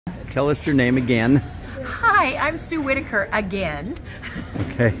tell us your name again. Hi, I'm Sue Whittaker again.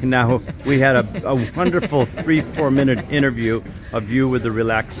 Okay, now we had a wonderful 3-4 minute interview of you with the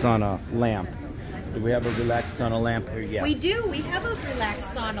Relax Sauna lamp. Do we have a Relax Sauna lamp here? Yes. We do. We have a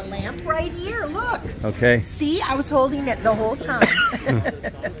Relax Sauna lamp right here. Look. Okay. See, I was holding it the whole time.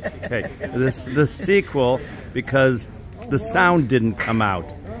 Okay, the sequel, because the sound didn't come out.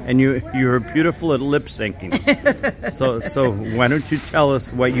 And you were beautiful at lip syncing. So why don't you tell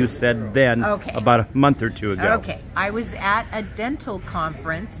us what you said then about a month or two ago? Okay, I was at a dental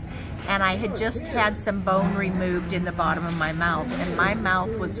conference and I had just had some bone removed in the bottom of my mouth, and my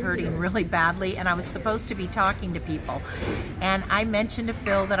mouth was hurting really badly, and I was supposed to be talking to people. And I mentioned to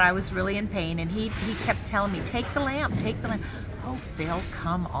Phil that I was really in pain, and he kept telling me, take the lamp, take the lamp. Oh, Phil,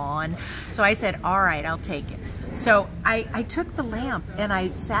 come on. So I said, all right, I'll take it. So I took the lamp and I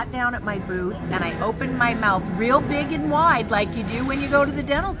sat down at my booth and I opened my mouth real big and wide like you do when you go to the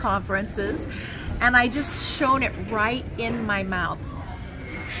dental conferences, and I just shone it right in my mouth.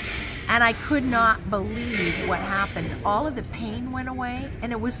 And I could not believe what happened. All of the pain went away,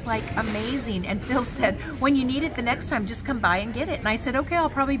 and it was like amazing. And Phil said, when you need it the next time, just come by and get it. And I said, okay, I'll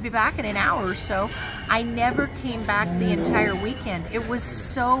probably be back in an hour or so. I never came back the entire weekend. It was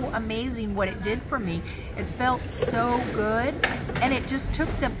so amazing what it did for me. It felt so good, and it just took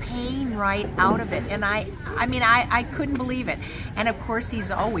the pain right out of it. And I couldn't believe it. And of course, he's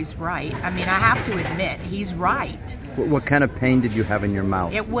always right. I mean, I have to admit, he's right. What kind of pain did you have in your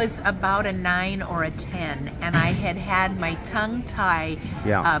mouth? It was about a 9 or a 10, and I had my tongue tie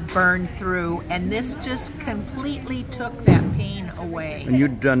burned through, and this just completely took that pain away. And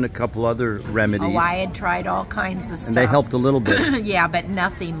you'd done a couple other remedies. Oh, I had tried all kinds of stuff. And they helped a little bit. Yeah, but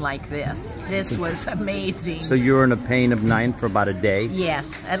nothing like this. This was amazing. So you were in a pain of 9 for about a day?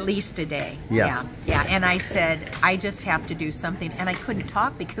 Yes, at least a day. Yes. Yeah, and I said, I just have to do something. And I couldn't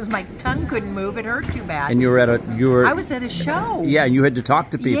talk because my tongue couldn't move. It hurt too bad. And I was at a show. Yeah, you had to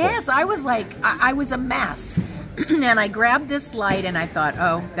talk to people. Yes, I was like, I was a mess. And I grabbed this light and I thought,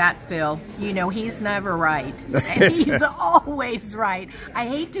 oh, that Phil, you know, he's never right. And he's always right. I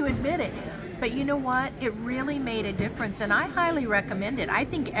hate to admit it. But you know what? It really made a difference, and I highly recommend it. I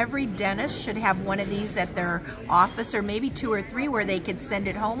think every dentist should have one of these at their office, or maybe 2 or 3, where they could send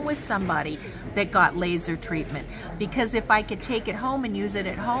it home with somebody that got laser treatment. Because if I could take it home and use it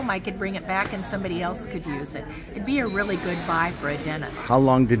at home, I could bring it back and somebody else could use it. It'd be a really good buy for a dentist. How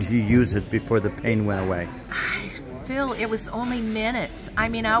long did you use it before the pain went away? Phil, it was only minutes. I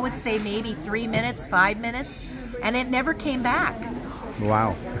mean, I would say maybe 3 minutes, 5 minutes, and it never came back.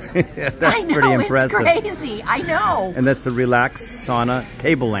 Wow. That's I know, pretty impressive. It's crazy. I know. And that's the Relax Sauna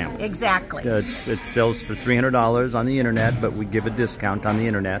table lamp. Exactly. It sells for $300 on the internet, but we give a discount on the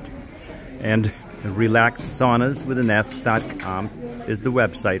internet. And relaxsaunaswithanS.com is the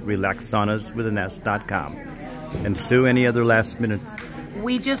website, relaxsaunaswithanS.com. And Sue, any other last minute?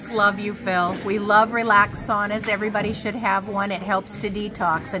 We just love you, Phil. We love Relax Saunas. Everybody should have one. It helps to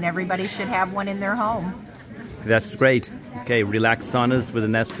detox, and everybody should have one in their home. That's great. Okay,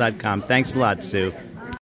 relaxsaunaswithanS.com. Thanks a lot, Sue.